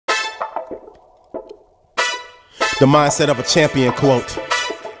The mindset of a champion quote.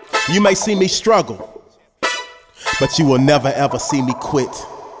 You may see me struggle, but you will never ever see me quit.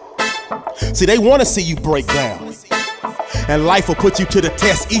 See, they want to see you break down, and life will put you to the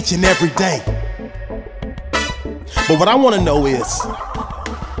test each and every day. But what I want to know is,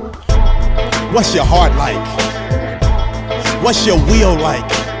 what's your heart like? What's your will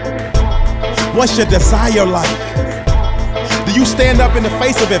like? What's your desire like? Do you stand up in the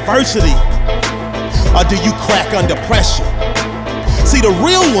face of adversity, or do you crack under pressure? See, the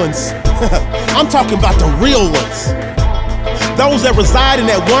real ones, I'm talking about the real ones. Those that reside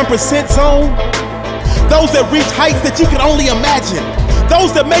in that 1% zone, those that reach heights that you can only imagine,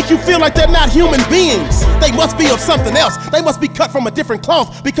 those that make you feel like they're not human beings. They must be of something else. They must be cut from a different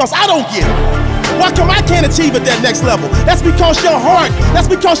cloth, because I don't get it. Why come I can't achieve at that next level? That's because your heart, that's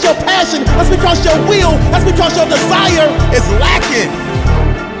because your passion, that's because your will, that's because your desire is lacking.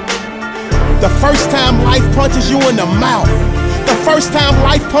 The first time life punches you in the mouth, the first time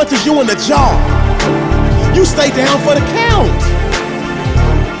life punches you in the jaw, you stay down for the count.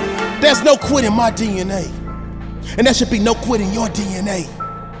 There's no quit in my DNA, and there should be no quit in your DNA.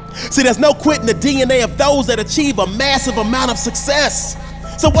 See, there's no quit in the DNA of those that achieve a massive amount of success.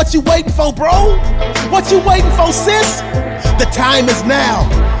 So what you waiting for, bro? What you waiting for, sis? The time is now.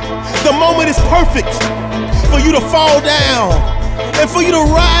 The moment is perfect for you to fall down and for you to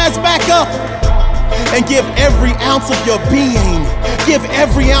rise back up and give every ounce of your being, give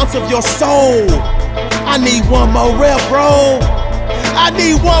every ounce of your soul. I need one more rep, bro. I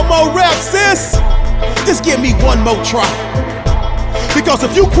need one more rep, sis. Just give me one more try. Because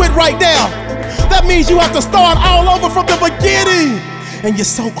if you quit right now, that means you have to start all over from the beginning. And you're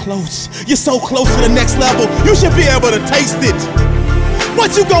so close to the next level. You should be able to taste it.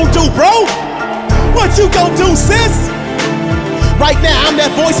 What you gonna do, bro? What you gonna do, sis? Right now, I'm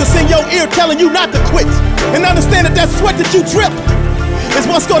that voice that's in your ear telling you not to quit. And understand that sweat that you drip is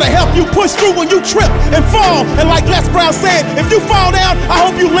what's gonna help you push through when you trip and fall. And like Les Brown said, if you fall down, I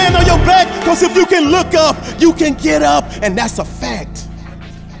hope you land on your back, because if you can look up, you can get up, and that's a fact.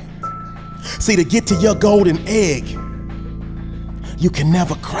 See, to get to your golden egg, you can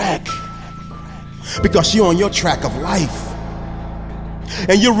never crack, because you're on your track of life,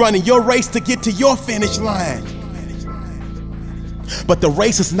 and you're running your race to get to your finish line. But the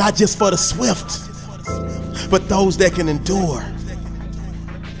race is not just for the swift, but those that can endure.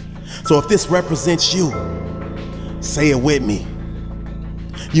 So if this represents you, say it with me.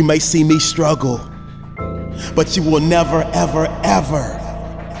 You may see me struggle, but you will never, ever, ever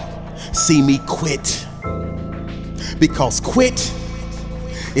see me quit, because quit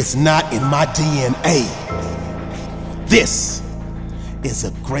is not in my DNA. This is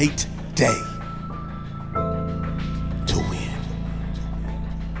a great day.